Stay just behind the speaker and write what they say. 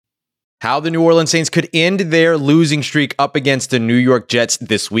How the New Orleans Saints could end their losing streak up against the New York Jets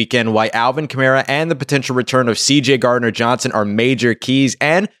this weekend, why Alvin Kamara and the potential return of CJ Gardner-Johnson are major keys,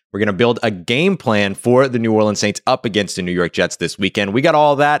 and we're going to build a game plan for the New Orleans Saints up against the New York Jets this weekend. We got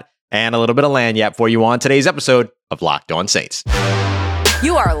all that and a little bit of lagniappe for you on today's episode of Locked On Saints.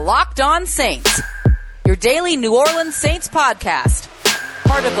 You are Locked On Saints, your daily New Orleans Saints podcast,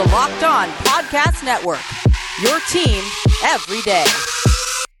 part of the Locked On Podcast Network, your team every day.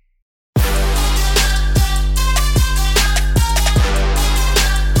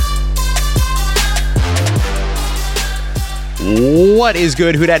 What is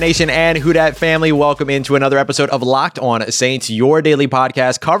good, Who Dat Nation and Who Dat family? Welcome into another episode of Locked On Saints, your daily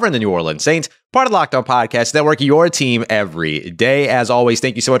podcast covering the New Orleans Saints, part of the Locked On Podcast Network, your team every day. As always,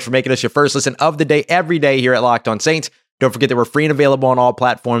 thank you so much for making us your first listen of the day every day here at Locked On Saints. Don't forget that we're free and available on all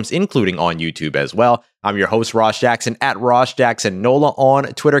platforms, including on YouTube as well. I'm your host, Ross Jackson, at Ross Jackson Nola on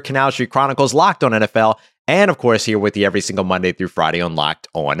Twitter, Canal Street Chronicles, Locked On NFL, and of course here with you every single Monday through Friday on Locked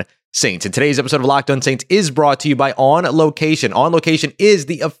On Saints. And today's episode of Locked On Saints is brought to you by On Location. On Location is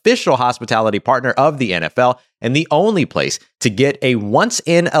the official hospitality partner of the NFL and the only place to get a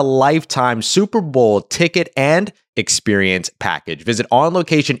once-in-a-lifetime Super Bowl ticket and experience package. Visit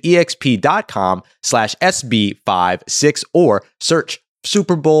onlocationexp.com/SB56 or search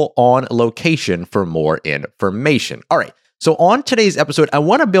Super Bowl On Location for more information. All right. So on today's episode, I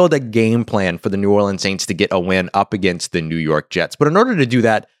want to build a game plan for the New Orleans Saints to get a win up against the New York Jets. But in order to do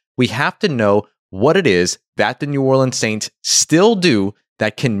that, we have to know what it is that the New Orleans Saints still do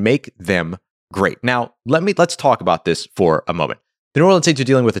that can make them great. Now, let's talk about this for a moment. The New Orleans Saints are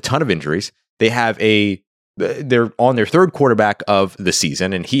dealing with a ton of injuries. They're on their third quarterback of the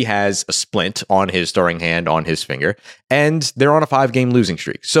season, and he has a splint on his throwing hand on his finger, and they're on a 5-game losing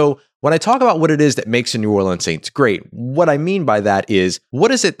streak. So when I talk about what it is that makes the New Orleans Saints great, what I mean by that is,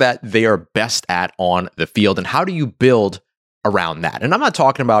 what is it that they are best at on the field, and how do you build around that? And I'm not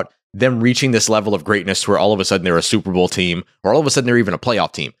talking about them reaching this level of greatness where all of a sudden they're a Super Bowl team or all of a sudden they're even a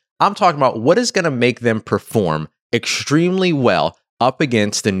playoff team. I'm talking about what is going to make them perform extremely well up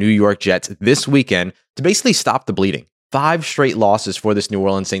against the New York Jets this weekend to basically stop the bleeding. 5 straight losses for this New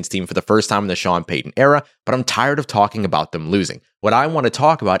Orleans Saints team for the first time in the Sean Payton era, but I'm tired of talking about them losing. What I want to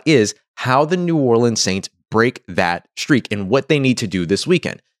talk about is how the New Orleans Saints break that streak and what they need to do this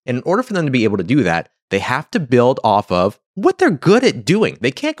weekend. And in order for them to be able to do that, they have to build off of what they're good at doing.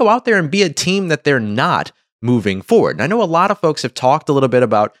 They can't go out there and be a team that they're not moving forward. And I know a lot of folks have talked a little bit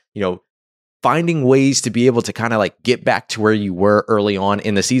about, finding ways to be able to kind of like get back to where you were early on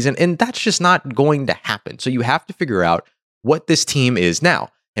in the season. And that's just not going to happen. So you have to figure out what this team is now.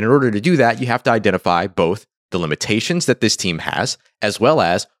 And in order to do that, you have to identify both the limitations that this team has, as well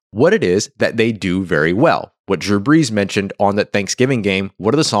as what it is that they do very well. What Drew Brees mentioned on that Thanksgiving game,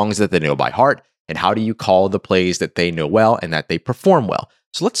 what are the songs that they know by heart? And how do you call the plays that they know well and that they perform well?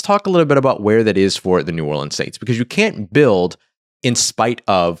 So let's talk a little bit about where that is for the New Orleans Saints, because you can't build in spite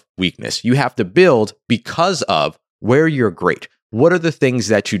of weakness. You have to build because of where you're great. What are the things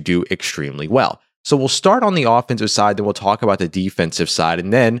that you do extremely well? So we'll start on the offensive side, then we'll talk about the defensive side.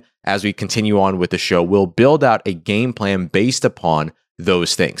 And then as we continue on with the show, we'll build out a game plan based upon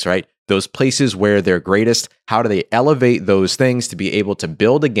those things, right? Those places where they're greatest, how do they elevate those things to be able to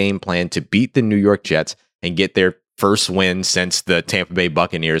build a game plan to beat the New York Jets and get their first win since the Tampa Bay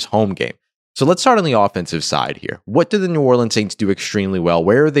Buccaneers home game. So let's start on the offensive side here. What do the New Orleans Saints do extremely well?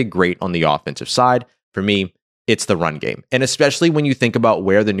 Where are they great on the offensive side? For me, it's the run game. And especially when you think about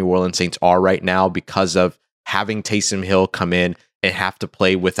where the New Orleans Saints are right now because of having Taysom Hill come in and have to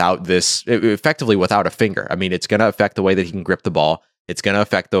play effectively without a finger. I mean, it's going to affect the way that he can grip the ball. It's going to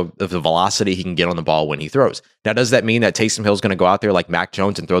affect the velocity he can get on the ball when he throws. Now, does that mean that Taysom Hill is going to go out there like Mac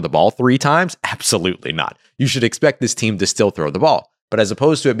Jones and throw the ball 3 times? Absolutely not. You should expect this team to still throw the ball. But as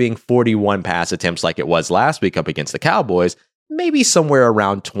opposed to it being 41 pass attempts like it was last week up against the Cowboys, maybe somewhere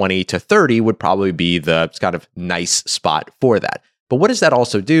around 20 to 30 would probably be the kind of nice spot for that. But what does that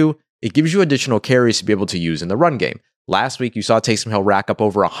also do? It gives you additional carries to be able to use in the run game. Last week, you saw Taysom Hill rack up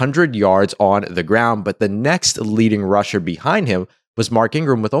over 100 yards on the ground, but the next leading rusher behind him was Mark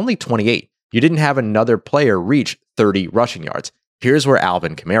Ingram with only 28. You didn't have another player reach 30 rushing yards. Here's where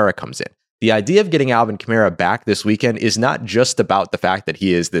Alvin Kamara comes in. The idea of getting Alvin Kamara back this weekend is not just about the fact that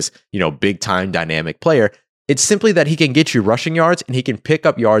he is this, big time dynamic player. It's simply that he can get you rushing yards and he can pick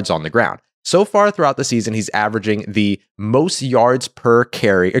up yards on the ground. So far throughout the season, he's averaging the most yards per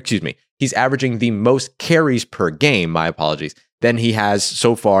carry. He's averaging the most carries per game, my apologies, than he has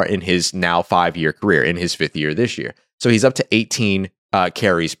so far in his now 5-year career, in his 5th year this year. So he's up to 18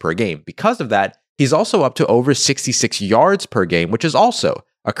 carries per game. Because of that, he's also up to over 66 yards per game, which is also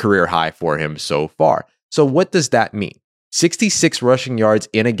a career high for him so far. So what does that mean? 66 rushing yards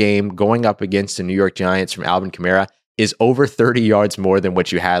in a game going up against the New York Giants from Alvin Kamara is over 30 yards more than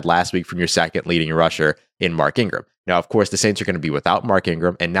what you had last week from your second leading rusher in Mark Ingram. Now, of course, the Saints are going to be without Mark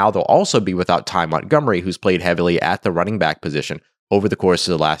Ingram, and now they'll also be without Ty Montgomery, who's played heavily at the running back position over the course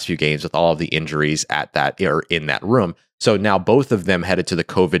of the last few games with all of the injuries at that or in that room. So now both of them headed to the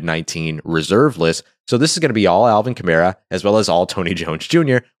COVID-19 reserve list. So this is going to be all Alvin Kamara as well as all Tony Jones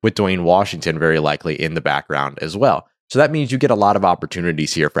Jr. with Dwayne Washington very likely in the background as well. So that means you get a lot of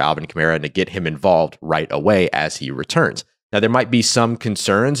opportunities here for Alvin Kamara and to get him involved right away as he returns. Now, there might be some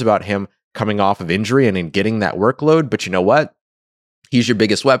concerns about him coming off of injury and in getting that workload, but you know what? He's your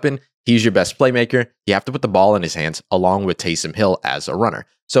biggest weapon. He's your best playmaker. You have to put the ball in his hands along with Taysom Hill as a runner.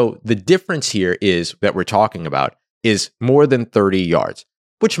 So the difference here is that we're talking about is more than 30 yards,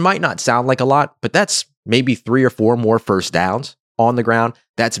 which might not sound like a lot, but that's maybe 3 or 4 more first downs on the ground.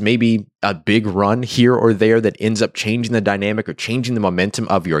 That's maybe a big run here or there that ends up changing the dynamic or changing the momentum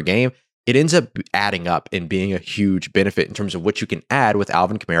of your game. It ends up adding up and being a huge benefit in terms of what you can add with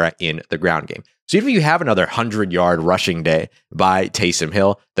Alvin Kamara in the ground game. So even if you have another 100-yard rushing day by Taysom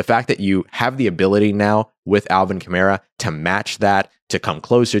Hill, the fact that you have the ability now with Alvin Kamara to match that, to come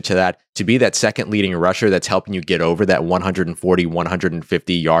closer to that, to be that second leading rusher that's helping you get over that 140,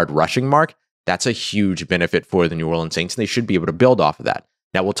 150-yard rushing mark, that's a huge benefit for the New Orleans Saints, and they should be able to build off of that.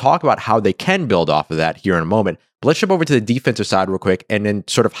 Now, we'll talk about how they can build off of that here in a moment, but let's jump over to the defensive side real quick and then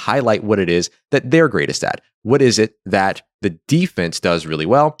sort of highlight what it is that they're greatest at. What is it that the defense does really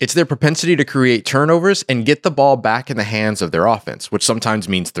well? It's their propensity to create turnovers and get the ball back in the hands of their offense, which sometimes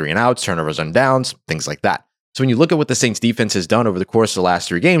means 3 and outs, turnovers on downs, things like that. So when you look at what the Saints defense has done over the course of the last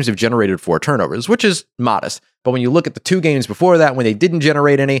 3 games, they've generated 4 turnovers, which is modest. But when you look at the 2 games before that, when they didn't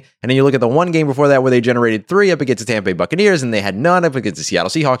generate any, and then you look at the 1 game before that where they generated 3 up against the Tampa Bay Buccaneers and they had none up against the Seattle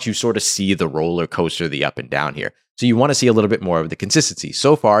Seahawks, you sort of see the roller coaster, the up and down here. So you want to see a little bit more of the consistency.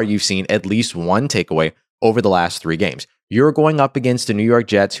 So far, you've seen at least 1 takeaway over the last 3 games. You're going up against the New York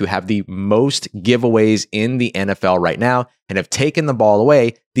Jets, who have the most giveaways in the NFL right now and have taken the ball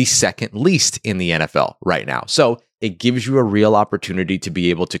away the second least in the NFL right now. So it gives you a real opportunity to be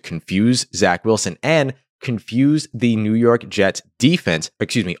able to confuse Zach Wilson and confuse the New York Jets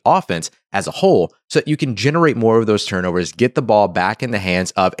offense as a whole, so that you can generate more of those turnovers, get the ball back in the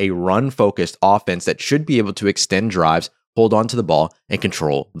hands of a run-focused offense that should be able to extend drives, hold on to the ball, and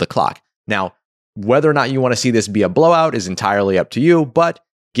control the clock. Now, whether or not you want to see this be a blowout is entirely up to you, but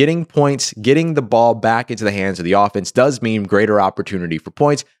getting points, getting the ball back into the hands of the offense does mean greater opportunity for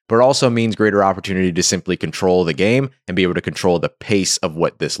points, but it also means greater opportunity to simply control the game and be able to control the pace of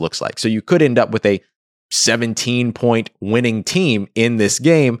what this looks like. So you could end up with a 17-point winning team in this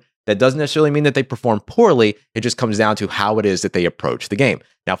game. That doesn't necessarily mean that they perform poorly. It just comes down to how it is that they approach the game.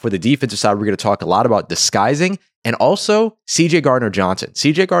 Now, for the defensive side, we're going to talk a lot about disguising and also CJ Gardner-Johnson.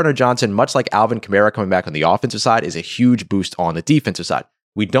 CJ Gardner-Johnson, much like Alvin Kamara coming back on the offensive side, is a huge boost on the defensive side.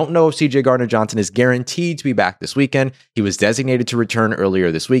 We don't know if CJ Gardner-Johnson is guaranteed to be back this weekend. He was designated to return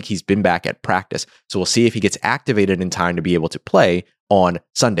earlier this week. He's been back at practice. So we'll see if he gets activated in time to be able to play on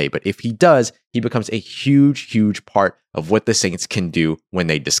Sunday. But if he does, he becomes a huge, huge part of what the Saints can do when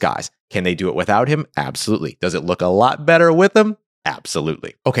they disguise. Can they do it without him? Absolutely. Does it look a lot better with him?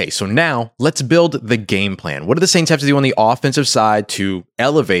 Absolutely. Okay, so now let's build the game plan. What do the Saints have to do on the offensive side to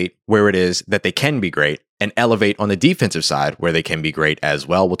elevate where it is that they can be great and elevate on the defensive side where they can be great as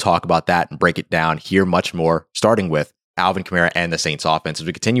well? We'll talk about that and break it down here much more, starting with Alvin Kamara and the Saints offense as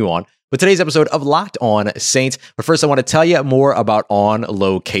we continue on with today's episode of Locked On Saints. But first, I want to tell you more about On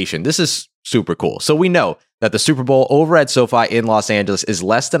Location. This is super cool. So we know that the Super Bowl over at SoFi in Los Angeles is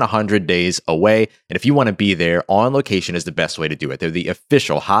less than 100 days away. And if you want to be there, On Location is the best way to do it. They're the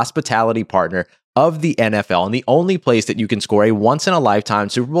official hospitality partner of the NFL and the only place that you can score a once-in-a-lifetime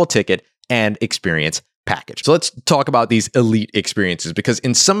Super Bowl ticket and experience package. So let's talk about these elite experiences, because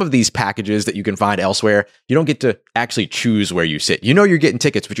in some of these packages that you can find elsewhere, you don't get to actually choose where you sit. You know you're getting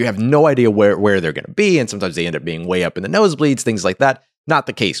tickets, but you have no idea where they're going to be. And sometimes they end up being way up in the nosebleeds, things like that. Not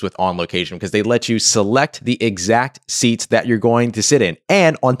the case with On Location, because they let you select the exact seats that you're going to sit in.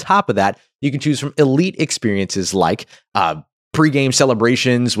 And on top of that, you can choose from elite experiences like pre-game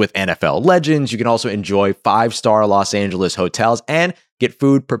celebrations with NFL legends. You can also enjoy 5-star Los Angeles hotels and get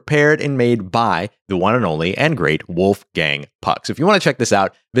food prepared and made by the one and only and great Wolfgang Puck. So if you want to check this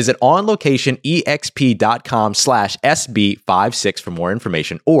out, visit onlocationexp.com/SB56 for more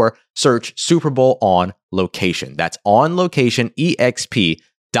information, or search Super Bowl On Location. That's onlocationexp.com/SB56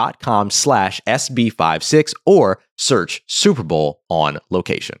 SB56 or search Super Bowl on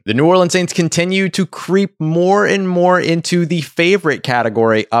location. The New Orleans Saints continue to creep more and more into the favorite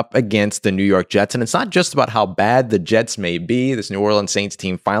category up against the New York Jets. And it's not just about how bad the Jets may be. This New Orleans Saints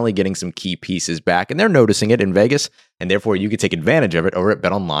team finally getting some key pieces back, and they're noticing it in Vegas, and therefore you can take advantage of it over at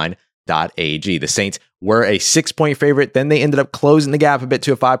BetOnline.ag. The Saints were a 6-point favorite. Then they ended up closing the gap a bit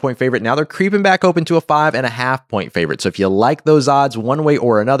to a 5-point favorite. Now they're creeping back open to a 5.5-point favorite. So if you like those odds one way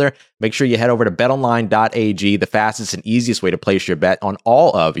or another, make sure you head over to betonline.ag, the fastest and easiest way to place your bet on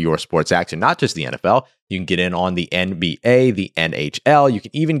all of your sports action, not just the NFL. You can get in on the NBA, the NHL. You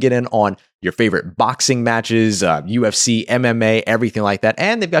can even get in on your favorite boxing matches, UFC, MMA, everything like that.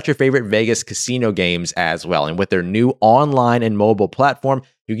 And they've got your favorite Vegas casino games as well. And with their new online and mobile platform,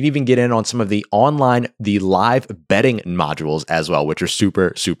 you can even get in on some of the live betting modules as well, which are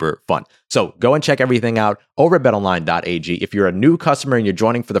super, super fun. So go and check everything out over at betonline.ag. If you're a new customer and you're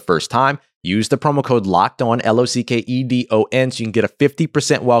joining for the first time, use the promo code LOCKEDON, LOCKEDON, so you can get a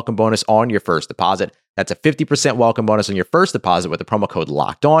 50% welcome bonus on your first deposit. That's a 50% welcome bonus on your first deposit with the promo code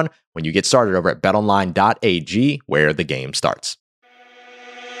LOCKEDON when you get started over at betonline.ag, where the game starts.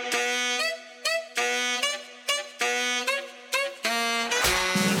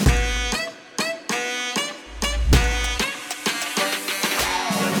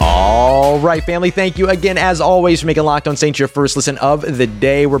 All right, family, thank you again, as always, for making Locked On Saints your first listen of the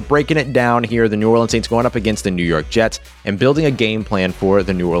day. We're breaking it down here. The New Orleans Saints going up against the New York Jets and building a game plan for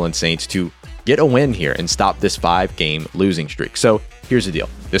the New Orleans Saints to get a win here and stop this 5-game losing streak. So here's the deal.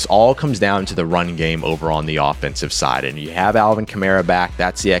 This all comes down to the run game over on the offensive side. And you have Alvin Kamara back.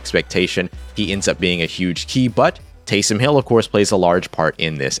 That's the expectation. He ends up being a huge key, but Taysom Hill, of course, plays a large part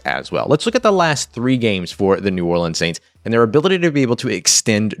in this as well. Let's look at the last 3 games for the New Orleans Saints and their ability to be able to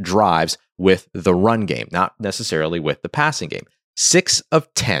extend drives with the run game, not necessarily with the passing game. 6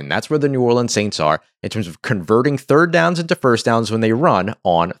 of 10. That's where the New Orleans Saints are in terms of converting third downs into first downs when they run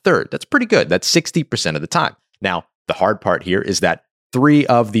on third. That's pretty good. That's 60% of the time. Now, the hard part here is that 3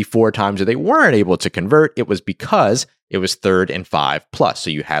 of the 4 times that they weren't able to convert, it was because it was 3rd and 5+. So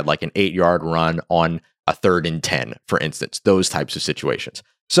you had like an 8-yard run on a 3rd and 10, for instance, those types of situations.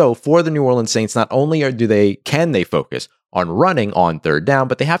 So for the New Orleans Saints, not only can they focus on running on third down,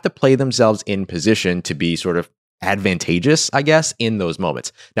 but they have to play themselves in position to be sort of advantageous, I guess, in those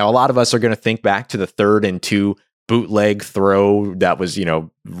moments. Now, a lot of us are going to think back to the 3rd and 2 bootleg throw that was,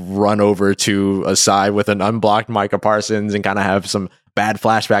 run over to a side with an unblocked Micah Parsons and kind of have some bad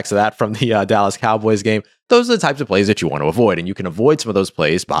flashbacks of that from the Dallas Cowboys game. Those are the types of plays that you want to avoid, and you can avoid some of those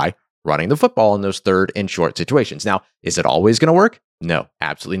plays by running the football in those 3rd and short situations. Now, is it always going to work? No,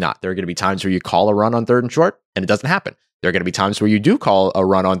 absolutely not. There are going to be times where you call a run on 3rd and short and it doesn't happen. There are going to be times where you do call a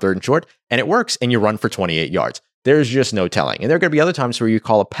run on 3rd and short and it works and you run for 28 yards. There's just no telling. And there are going to be other times where you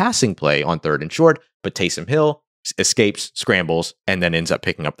call a passing play on 3rd and short, but Taysom Hill escapes, scrambles, and then ends up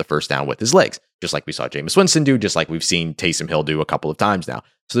picking up the first down with his legs, just like we saw Jameis Winston do, just like we've seen Taysom Hill do a couple of times now.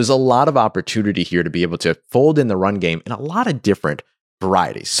 So there's a lot of opportunity here to be able to fold in the run game in a lot of different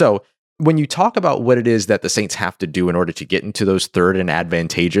varieties. So when you talk about what it is that the Saints have to do in order to get into those 3rd and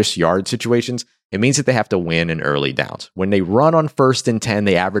advantageous yard situations, it means that they have to win in early downs. When they run on 1st and 10,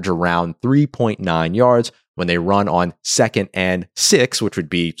 they average around 3.9 yards. When they run on 2nd and 6, which would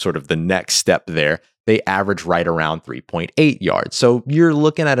be sort of the next step there, they average right around 3.8 yards. So you're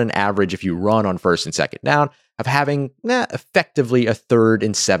looking at an average, if you run on 1st and 2nd down, of having effectively a 3rd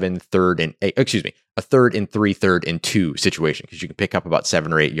and 7, a 3rd and 3, 3rd and 2 situation, because you can pick up about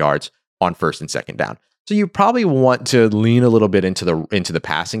 7 or 8 yards on 1st and 2nd down. So you probably want to lean a little bit into the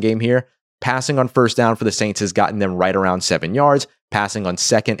passing game here. Passing on 1st down for the Saints has gotten them right around 7 yards. Passing on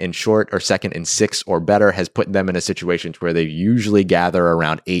 2nd and short or 2nd and 6 or better has put them in a situation where they usually gather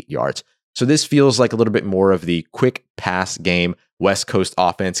around 8 yards. So this feels like a little bit more of the quick pass game, West Coast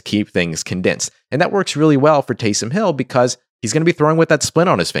offense, keep things condensed. And that works really well for Taysom Hill because he's going to be throwing with that splint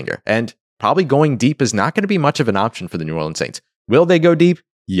on his finger. And probably going deep is not going to be much of an option for the New Orleans Saints. Will they go deep?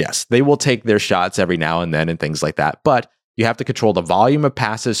 Yes, they will take their shots every now and then and things like that. But you have to control the volume of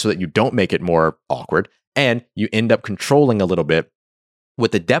passes so that you don't make it more awkward. And you end up controlling a little bit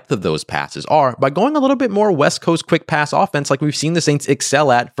what the depth of those passes are by going a little bit more West Coast quick pass offense like we've seen the Saints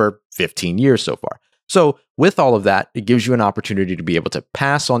excel at for 15 years so far. So with all of that, it gives you an opportunity to be able to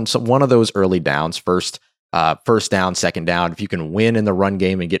pass on one of those early downs, first down, 2nd down. If you can win in the run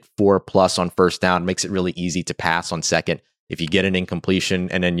game and get 4+ on 1st down, it makes it really easy to pass on 2nd. If you get an incompletion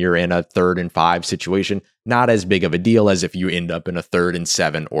and then you're in a 3rd and 5 situation, not as big of a deal as if you end up in a 3rd and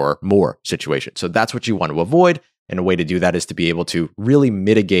 7 or more situation. So that's what you want to avoid. And a way to do that is to be able to really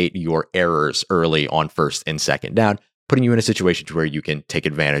mitigate your errors early on 1st and 2nd down. putting you in a situation to where you can take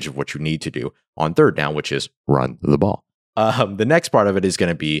advantage of what you need to do on third down, which is run the ball. The next part of it is going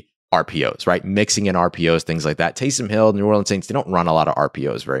to be RPOs, right? Mixing in RPOs, things like that. Taysom Hill, New Orleans Saints, they don't run a lot of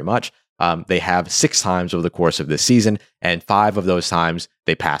RPOs very much. They have 6 times over the course of this season, and 5 of those times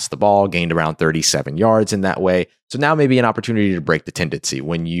they passed the ball, gained around 37 yards in that way. So now maybe an opportunity to break the tendency.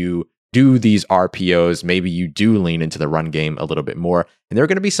 When you do these RPOs, maybe you do lean into the run game a little bit more. And there are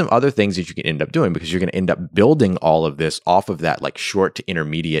going to be some other things that you can end up doing because you're going to end up building all of this off of that like short to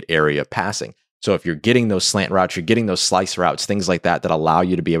intermediate area of passing. So if you're getting those slant routes, you're getting those slice routes, things like that allow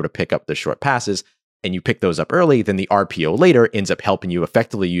you to be able to pick up the short passes, and you pick those up early, then the RPO later ends up helping you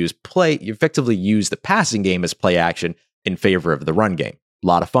effectively use the passing game as play action in favor of the run game. A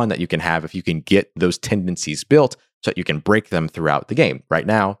lot of fun that you can have if you can get those tendencies built so that you can break them throughout the game. Right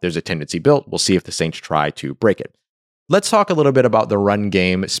now, there's a tendency built. We'll see if the Saints try to break it. Let's talk a little bit about the run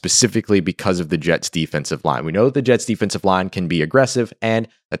game specifically because of the Jets' defensive line. We know that the Jets' defensive line can be aggressive and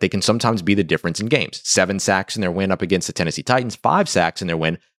that they can sometimes be the difference in games. 7 sacks in their win up against the Tennessee Titans, 5 sacks in their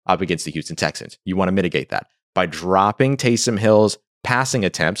win up against the Houston Texans. You want to mitigate that. By dropping Taysom Hill's passing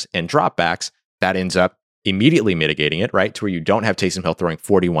attempts and dropbacks, that ends up immediately mitigating it, right? To where you don't have Taysom Hill throwing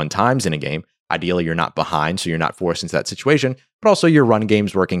 41 times in a game. Ideally, you're not behind, so you're not forced into that situation, but also your run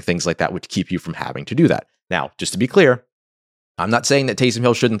game's working, things like that would keep you from having to do that. Now, just to be clear, I'm not saying that Taysom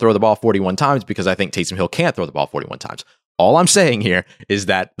Hill shouldn't throw the ball 41 times because I think Taysom Hill can't throw the ball 41 times. All I'm saying here is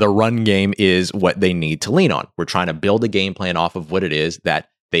that the run game is what they need to lean on. We're trying to build a game plan off of what it is that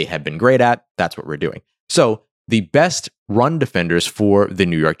they have been great at. That's what we're doing. So the best run defenders for the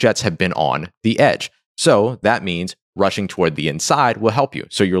New York Jets have been on the edge. So that means rushing toward the inside will help you.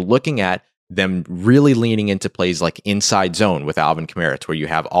 So you're looking at them really leaning into plays like inside zone with Alvin Kamara, to where you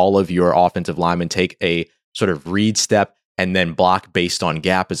have all of your offensive linemen take a sort of read step and then block based on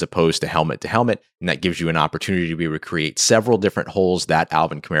gap as opposed to helmet. And that gives you an opportunity to be able to create several different holes that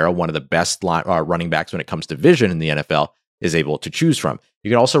Alvin Kamara, one of the best running backs when it comes to vision in the NFL, is able to choose from. You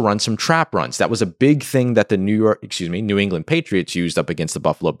can also run some trap runs. That was a big thing that the New England Patriots used up against the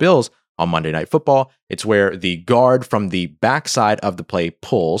Buffalo Bills on Monday Night Football. It's where the guard from the backside of the play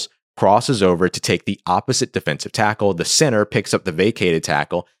pulls, crosses over to take the opposite defensive tackle. The center picks up the vacated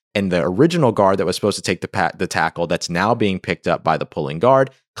tackle, and the original guard that was supposed to take the tackle that's now being picked up by the pulling guard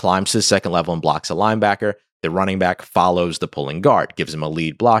climbs to the second level and blocks a linebacker. The running back follows the pulling guard, gives him a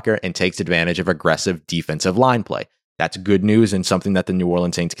lead blocker, and takes advantage of aggressive defensive line play. That's good news and something that the New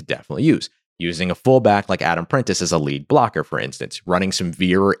Orleans Saints could definitely use. Using a fullback like Adam Prentice as a lead blocker, for instance, running some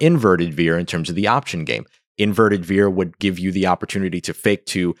veer or inverted veer in terms of the option game. Inverted veer would give you the opportunity to fake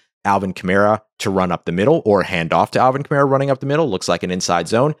to Alvin Kamara to run up the middle or hand off to Alvin Kamara running up the middle. Looks like an inside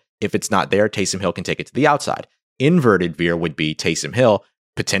zone. If it's not there, Taysom Hill can take it to the outside. Inverted veer would be Taysom Hill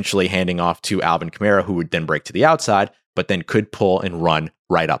potentially handing off to Alvin Kamara, who would then break to the outside, but then could pull and run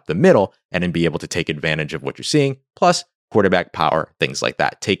right up the middle and then be able to take advantage of what you're seeing, plus quarterback power, things like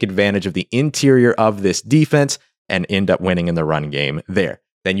that. Take advantage of the interior of this defense and end up winning in the run game there.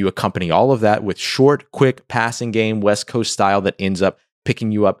 Then you accompany all of that with short, quick passing game, West Coast style that ends up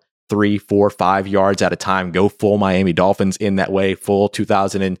picking you up 3, 4, 5 yards at a time. Go full Miami Dolphins in that way, full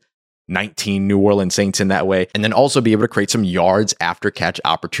 2019 New Orleans Saints in that way, and then also be able to create some yards after catch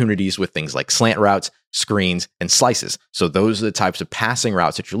opportunities with things like slant routes, screens, and slices. So those are the types of passing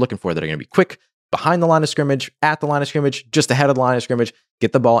routes that you're looking for that are going to be quick, behind the line of scrimmage, at the line of scrimmage, just ahead of the line of scrimmage,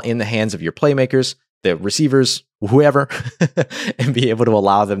 get the ball in the hands of your playmakers, the receivers, whoever, and be able to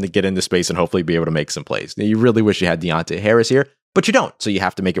allow them to get into space and hopefully be able to make some plays. Now, you really wish you had Deontay Harris here, but you don't. So you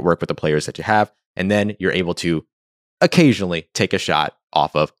have to make it work with the players that you have. And then you're able to occasionally take a shot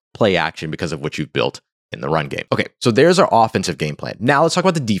off of play action because of what you've built in the run game. Okay, so there's our offensive game plan. Now let's talk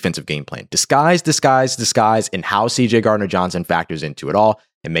about the defensive game plan. Disguise, and how CJ Gardner-Johnson factors into it all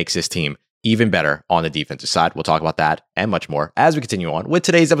and makes this team even better on the defensive side. We'll talk about that and much more as we continue on with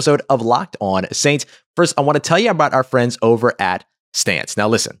today's episode of Locked On Saints. First, I want to tell you about our friends over at Stance. Now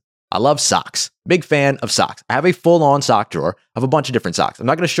listen, I love socks. Big fan of socks. I have a full-on sock drawer of a bunch of different socks. I'm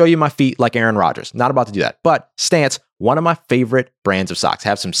not going to show you my feet like Aaron Rodgers. Not about to do that. But Stance, one of my favorite brands of socks. I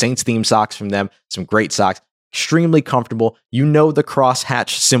have some Saints-themed socks from them, some great socks. Extremely comfortable. You know the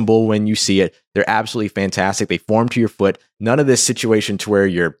crosshatch symbol when you see it. They're absolutely fantastic. They form to your foot. None of this situation to where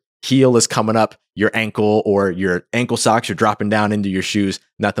your heel is coming up your ankle or your ankle socks are dropping down into your shoes.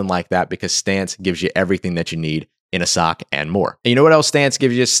 Nothing like that, because Stance gives you everything that you need in a sock and more. And you know what else Stance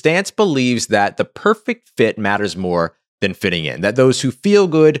gives you? Stance believes that the perfect fit matters more than fitting in, that those who feel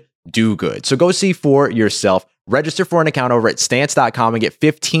good do good. So go see for yourself. Register for an account over at stance.com and get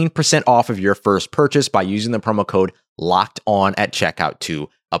 15% off of your first purchase by using the promo code LOCKEDON at checkout to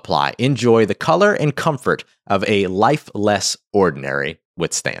apply. Enjoy the color and comfort of a life less ordinary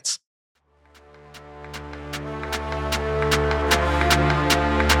with Stance.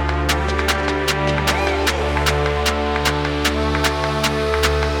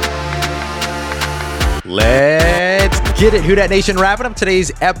 Let's get it, Who Dat Nation. Wrapping up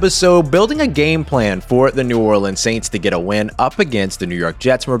today's episode, building a game plan for the New Orleans Saints to get a win up against the New York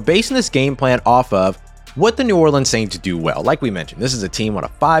Jets. And we're basing this game plan off of what the New Orleans Saints do well. Like we mentioned, this is a team on a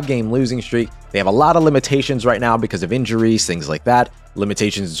 5-game losing streak. They have a lot of limitations right now because of injuries, things like that.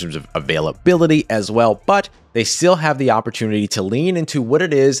 Limitations in terms of availability as well. But they still have the opportunity to lean into what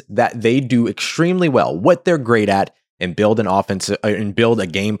it is that they do extremely well, what they're great at, and build an offense and build a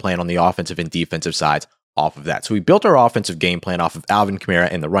game plan on the offensive and defensive sides off of that. So we built our offensive game plan off of Alvin Kamara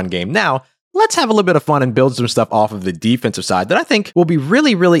and the run game. Now, let's have a little bit of fun and build some stuff off of the defensive side that I think will be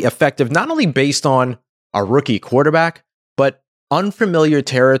really, really effective, not only based on a rookie quarterback, but unfamiliar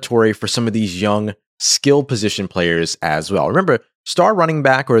territory for some of these young skill position players as well. Remember, star running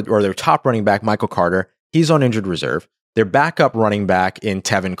back or their top running back, Michael Carter, he's on injured reserve. Their backup running back in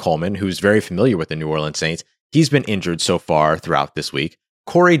Tevin Coleman, who's very familiar with the New Orleans Saints, he's been injured so far throughout this week.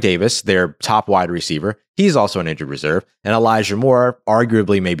 Corey Davis, their top wide receiver, he's also an injured reserve. And Elijah Moore,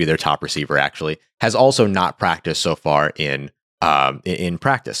 arguably maybe their top receiver actually, has also not practiced so far in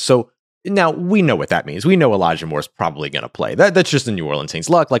practice. So now we know what that means. We know Elijah Moore's probably going to play. That's just the New Orleans Saints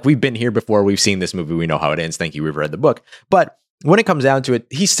luck. Like, we've been here before. We've seen this movie. We know how it ends. Thank you. We've read the book. But when it comes down to it,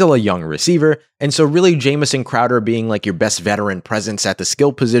 he's still a young receiver. And so really Jamison Crowder being like your best veteran presence at the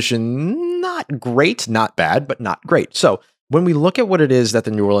skill position, not great, not bad, but not great. So when we look at what it is that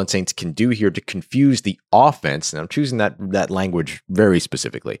the New Orleans Saints can do here to confuse the offense, and I'm choosing that language very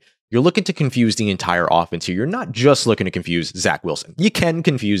specifically, you're looking to confuse the entire offense here. You're not just looking to confuse Zach Wilson. You can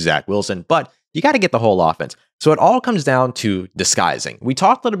confuse Zach Wilson, but you got to get the whole offense. So it all comes down to disguising. We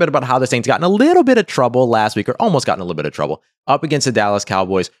talked a little bit about how the Saints got in a little bit of trouble last week, or almost got in a little bit of trouble, up against the Dallas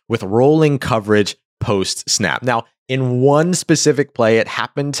Cowboys with rolling coverage post-snap. Now, in one specific play, it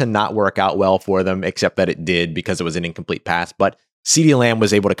happened to not work out well for them, except that it did because it was an incomplete pass. But CeeDee Lamb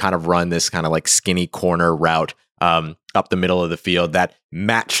was able to kind of run this kind of like skinny corner route up the middle of the field that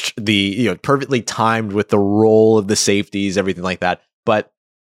matched the, perfectly timed with the roll of the safeties, everything like that. But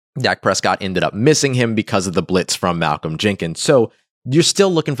Dak Prescott ended up missing him because of the blitz from Malcolm Jenkins. So you're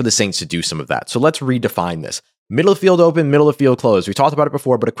still looking for the Saints to do some of that. So let's redefine this. Middle of field open, middle of field closed. We talked about it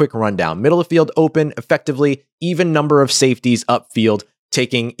before, but a quick rundown. Middle of field open, effectively even number of safeties upfield,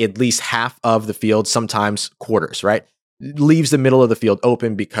 taking at least half of the field, sometimes quarters, right? Leaves the middle of the field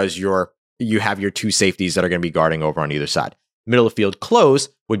open because you have your two safeties that are going to be guarding over on either side. Middle of field close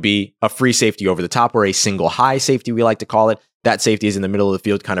would be a free safety over the top, or a single high safety, we like to call it. That safety is in the middle of the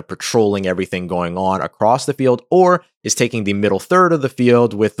field, kind of patrolling everything going on across the field, or is taking the middle third of the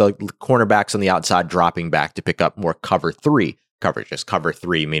field with the cornerbacks on the outside dropping back to pick up more cover 3 coverage. Just cover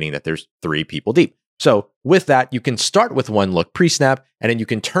 3, meaning that there's 3 people deep. So with that, you can start with one look pre-snap, and then you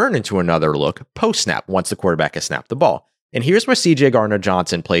can turn into another look post-snap once the quarterback has snapped the ball. And here's where CJ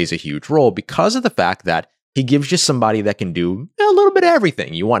Gardner-Johnson plays a huge role because of the fact that he gives you somebody that can do a little bit of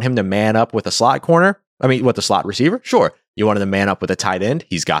everything. You want him to man up with a slot with a slot receiver? Sure. You want him to man up with a tight end?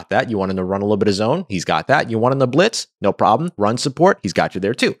 He's got that. You want him to run a little bit of zone? He's got that. You want him to blitz? No problem. Run support? He's got you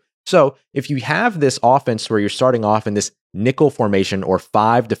there too. So if you have this offense where you're starting off in this nickel formation or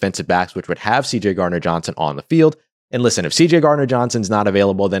 5 defensive backs, which would have CJ Gardner-Johnson on the field, and listen, if CJ Gardner-Johnson's not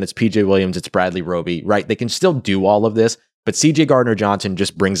available, then it's PJ Williams, it's Bradley Roby, right? They can still do all of this, but CJ Gardner-Johnson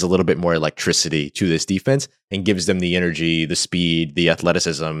just brings a little bit more electricity to this defense and gives them the energy, the speed, the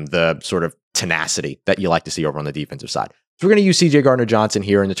athleticism, the sort of tenacity that you like to see over on the defensive side. So we're going to use CJ Gardner-Johnson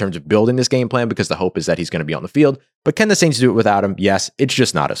here in the terms of building this game plan because the hope is that he's going to be on the field. But can the Saints do it without him? Yes, it's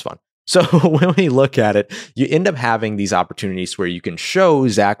just not as fun. So when we look at it, you end up having these opportunities where you can show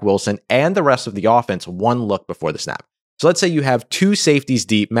Zach Wilson and the rest of the offense one look before the snap. So let's say you have 2 safeties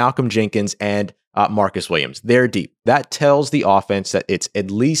deep, Malcolm Jenkins and Marcus Williams. They're deep. That tells the offense that it's at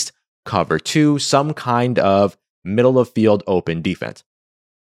least cover 2, some kind of middle of field open defense.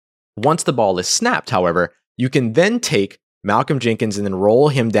 Once the ball is snapped, however, you can then take Malcolm Jenkins and then roll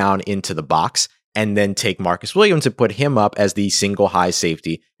him down into the box, and then take Marcus Williams and put him up as the single high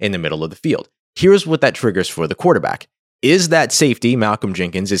safety in the middle of the field. Here's what that triggers for the quarterback. Is that safety, Malcolm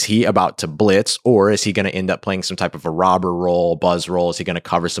Jenkins, is he about to blitz, or is he going to end up playing some type of a robber roll, buzz roll? Is he going to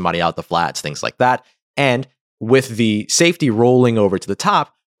cover somebody out the flats, things like that? And with the safety rolling over to the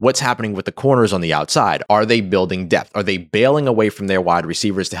top, what's happening with the corners on the outside? Are they building depth? Are they bailing away from their wide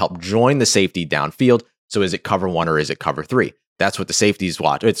receivers to help join the safety downfield? So is it cover 1 or is it cover 3? That's what the safeties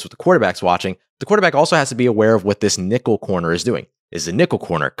watch. It's what the quarterback's watching. The quarterback also has to be aware of what this nickel corner is doing. Is the nickel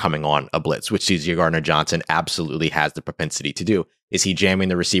corner coming on a blitz, which C.J. Gardner-Johnson absolutely has the propensity to do? Is he jamming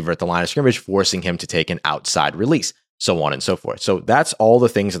the receiver at the line of scrimmage, forcing him to take an outside release? So on and so forth. So that's all the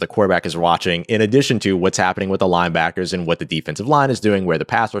things that the quarterback is watching, in addition to what's happening with the linebackers and what the defensive line is doing, where the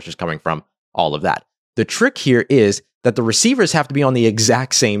pass rush is coming from, all of that. The trick here is that the receivers have to be on the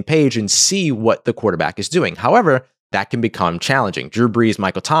exact same page and see what the quarterback is doing. However, that can become challenging. Drew Brees,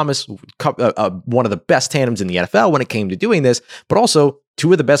 Michael Thomas, one of the best tandems in the NFL when it came to doing this, but also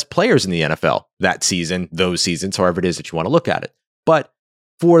two of the best players in the NFL that season, those seasons, however it is that you want to look at it. But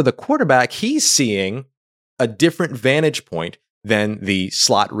for the quarterback, he's seeing a different vantage point than the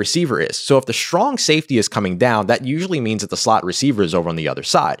slot receiver is. So if the strong safety is coming down, that usually means that the slot receiver is over on the other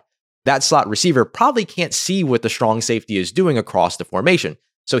side. That slot receiver probably can't see what the strong safety is doing across the formation.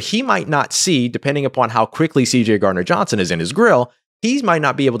 So he might not see, depending upon how quickly C.J. Gardner-Johnson is in his grill, he might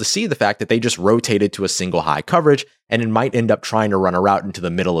not be able to see the fact that they just rotated to a single high coverage, and it might end up trying to run a route into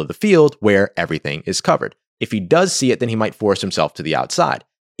the middle of the field where everything is covered. If he does see it, then he might force himself to the outside.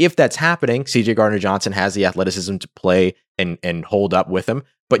 If that's happening, C.J. Gardner-Johnson has the athleticism to play and hold up with him,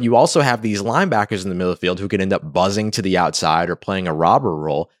 but you also have these linebackers in the middle of the field who could end up buzzing to the outside or playing a robber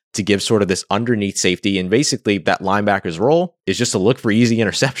role to give sort of this underneath safety. And basically that linebacker's role is just to look for easy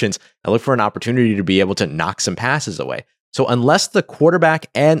interceptions and look for an opportunity to be able to knock some passes away. So unless the quarterback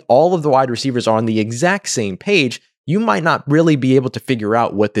and all of the wide receivers are on the exact same page, you might not really be able to figure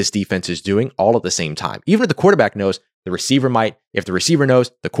out what this defense is doing all at the same time. Even if the quarterback knows, the receiver might. If the receiver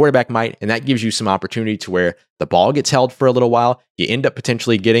knows, the quarterback might. And that gives you some opportunity to where the ball gets held for a little while. You end up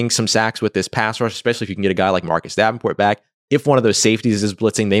potentially getting some sacks with this pass rush, especially if you can get a guy like Marcus Davenport back. If one of those safeties is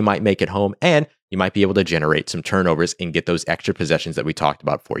blitzing, they might make it home, and you might be able to generate some turnovers and get those extra possessions that we talked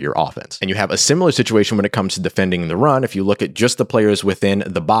about for your offense. And you have a similar situation when it comes to defending the run. If you look at just the players within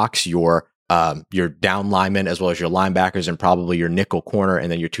the box, your down linemen, as well as your linebackers and probably your nickel corner, and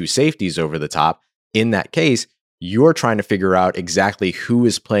then your two safeties over the top, in that case, you're trying to figure out exactly who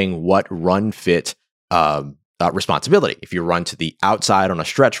is playing what run fit responsibility. If you run to the outside on a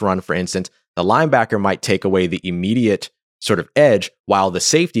stretch run, for instance, the linebacker might take away the immediate sort of edge, while the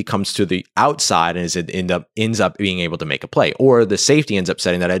safety comes to the outside and ends up being able to make a play. Or the safety ends up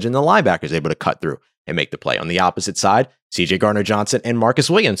setting that edge and the linebacker is able to cut through and make the play. On the opposite side, C.J. Gardner-Johnson and Marcus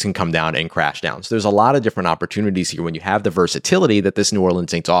Williams can come down and crash down. So there's a lot of different opportunities here when you have the versatility that this New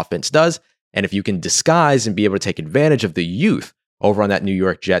Orleans Saints offense does. And if you can disguise and be able to take advantage of the youth over on that New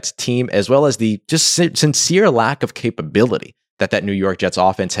York Jets team, as well as the just sincere lack of capability that New York Jets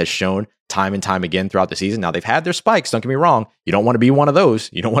offense has shown time and time again throughout the season. Now, they've had their spikes, don't get me wrong. You don't want to be one of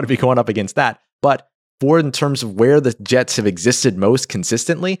those. You don't want to be going up against that. But in terms of where the Jets have existed most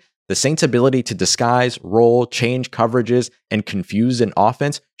consistently, the Saints' ability to disguise, roll, change coverages, and confuse an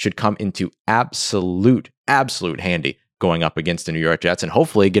offense should come into absolute handy going up against the New York Jets and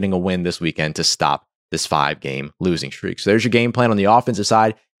hopefully getting a win this weekend to stop this 5-game losing streak. So there's your game plan on the offensive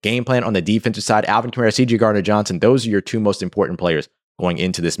side, game plan on the defensive side. Alvin Kamara, C.J. Gardner-Johnson, those are your two most important players going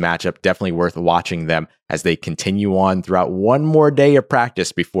into this matchup. Definitely worth watching them as they continue on throughout one more day of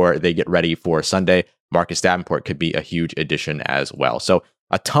practice before they get ready for Sunday. Marcus Davenport could be a huge addition as well. So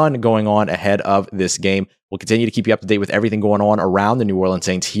a ton going on ahead of this game. We'll continue to keep you up to date with everything going on around the New Orleans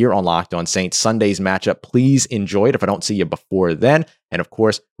Saints here on Locked On Saints. Sunday's matchup, please enjoy it if I don't see you before then. And of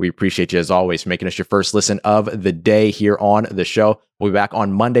course, we appreciate you as always for making us your first listen of the day here on the show. We'll be back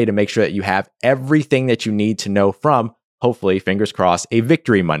on Monday to make sure that you have everything that you need to know from, hopefully, fingers crossed, a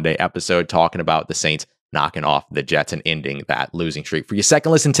Victory Monday episode talking about the Saints knocking off the Jets and ending that losing streak. For your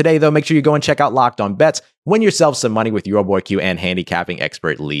second listen today, though, make sure you go and check out Locked On Bets. Win yourself some money with your boy Q and handicapping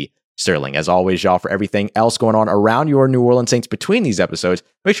expert Lee Sterling. As always, y'all, for everything else going on around your New Orleans Saints between these episodes,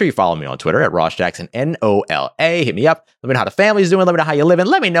 make sure you follow me on Twitter at Ross Jackson, NOLA. Hit me up. Let me know how the family's doing. Let me know how you're living.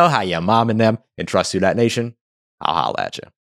 Let me know how your mom and them. And trust you, that nation. I'll holla at you.